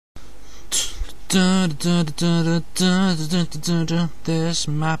This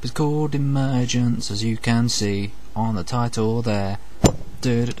map is called Emergence, as you can see on the title there.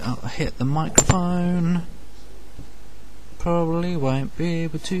 I'll hit the microphone. Probably won't be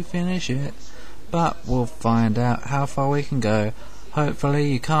able to finish it, but we'll find out how far we can go.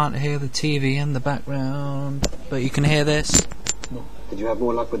 Hopefully you can't hear the TV in the background, but you can hear this. No. Did you have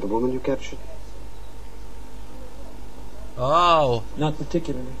more luck with the woman you captured? Oh, not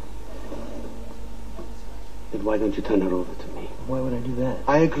particularly. Then why don't you turn her over to me? Why would I do that?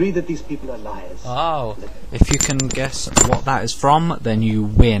 I agree that these people are liars. oh. If you can guess what that is from, then you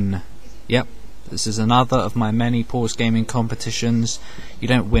win. Yep. This is another of my many pause gaming competitions. You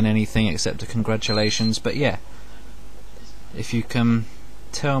don't win anything except a congratulations, but yeah. If you can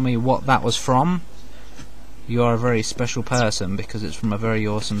tell me what that was from, you are a very special person, because it's from a very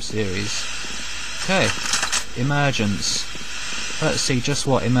awesome series. Okay, Emergence. Let's see just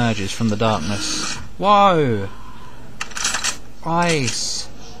what emerges from the darkness. Whoa! Ice!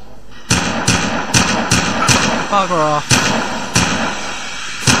 Bugger off!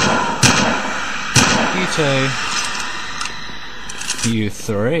 You two. You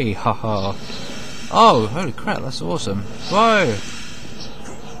three, haha. Oh, holy crap, that's awesome. Whoa!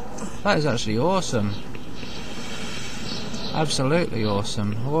 That is actually awesome. Absolutely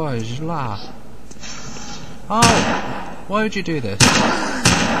awesome. Whoa, la. Oh! Why would you do this?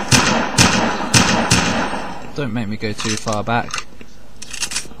 Don't make me go too far back.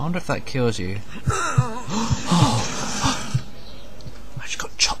 I wonder if that kills you. I just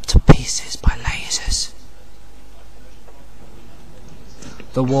got chopped to pieces by lasers.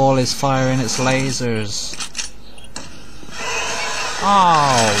 The wall is firing its lasers.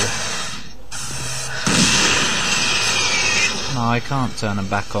 Oh! No, I can't turn them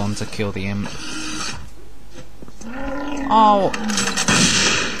back on to kill the imp. Oh!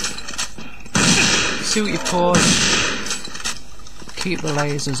 See what you've caused? Keep the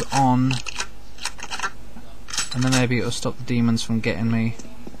lasers on, and then maybe it'll stop the demons from getting me.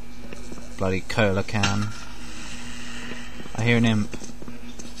 Bloody cola can. I hear an imp.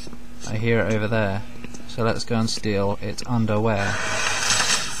 I hear it over there. So let's go and steal its underwear.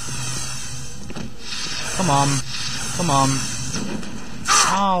 Come on. Come on.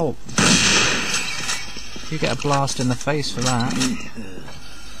 Ow! You get a blast in the face for that.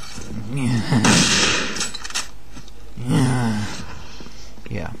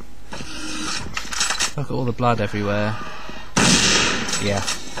 Yeah. Look at all the blood everywhere. Yeah.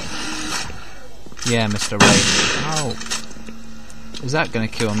 Yeah, Mr. Ray. Ow. Is that going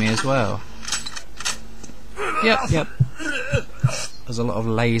to kill me as well? Yep. There's a lot of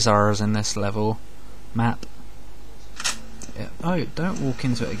lasers in this level map. Yeah. Oh, don't walk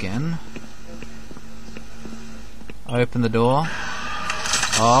into it again. Open the door.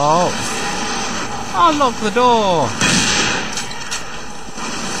 Oh! Unlock the door!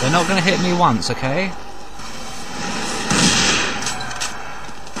 They're not going to hit me once, okay?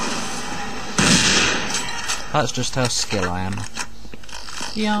 That's just how skilled I am.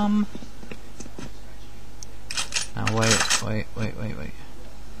 Yum! Now wait.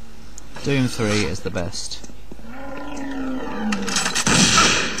 Doom 3 is the best.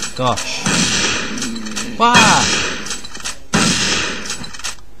 Gosh. Wah!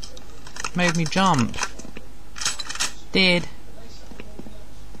 Made me jump. Did.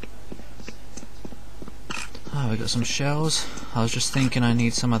 Oh, we got some shells. I was just thinking I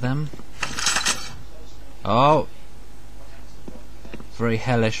need some of them. Oh! Very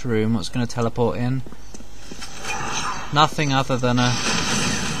hellish room. What's going to teleport in? Nothing other than a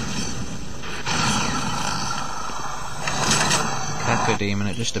cacodemon.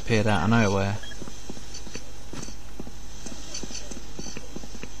 It just appeared out of nowhere.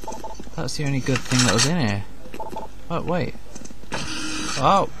 That's the only good thing that was in here. Oh, wait.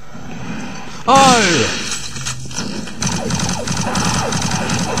 Oh! Oh!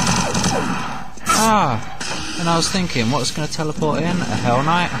 Ah! And I was thinking, what's going to teleport in? A Hell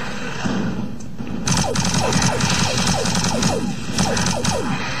Knight?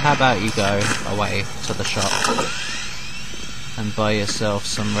 How about you go away to the shop and buy yourself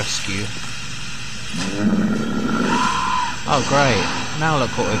some rescue? Oh great, now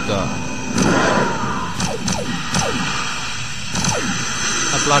look what we've got.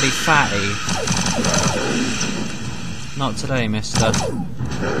 A bloody fatty. Not today, mister.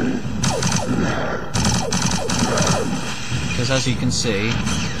 Because as you can see,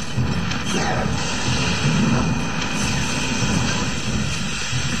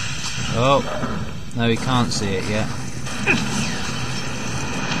 oh, no, he can't see it yet.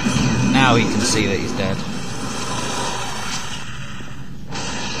 Now he can see that he's dead.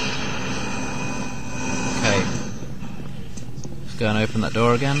 go and open that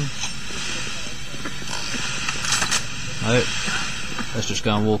door again. No. Let's just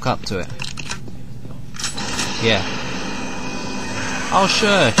go and walk up to it. Yeah. Oh,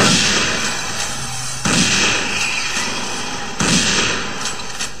 sure.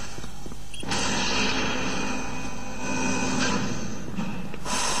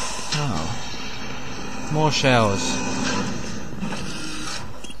 Oh. More shells.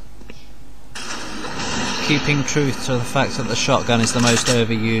 Keeping truth to the fact that the shotgun is the most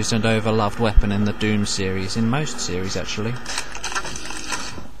overused and overloved weapon in the Doom series. In most series, actually.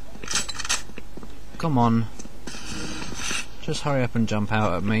 Come on. Just hurry up and jump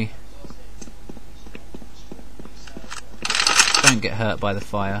out at me. Don't get hurt by the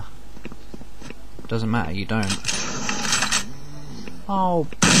fire. Doesn't matter, you don't. Oh.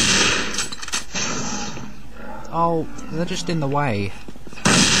 Oh, they're just in the way.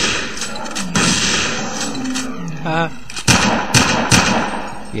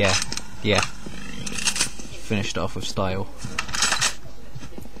 Yeah. Finished it off with style.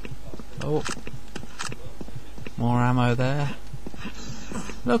 Oh. More ammo there.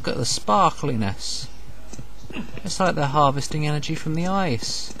 Look at the sparkliness. It's like they're harvesting energy from the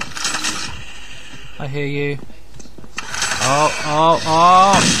ice. I hear you. Oh!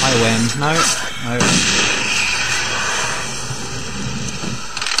 I win. No.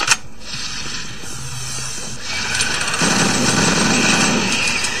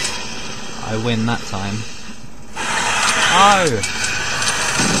 I win that time. Oh!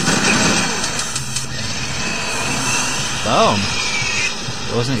 Boom!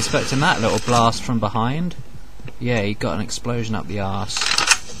 Wasn't expecting that little blast from behind. Yeah, he got an explosion up the arse.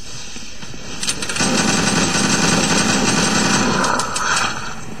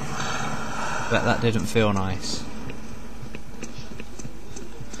 Bet that didn't feel nice.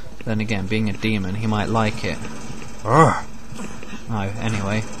 Then again, being a demon, he might like it. Urgh. No,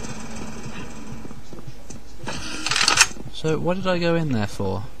 anyway. So, what did I go in there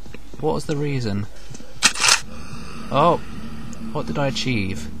for? What was the reason? Oh! What did I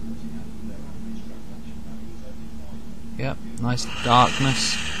achieve? Yep, nice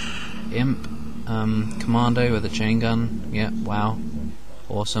darkness. Imp. Commando with a chain gun. Yep, wow.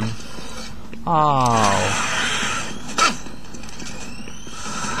 Awesome. Oh!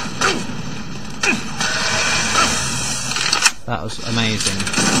 That was amazing.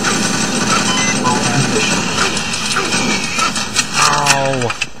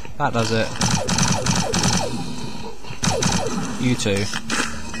 Oh! That does it. You two.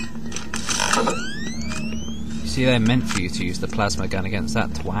 You see, they meant for you to use the plasma gun against that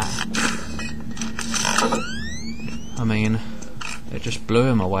twat. I mean, it just blew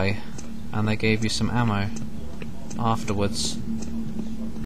him away, and they gave you some ammo afterwards.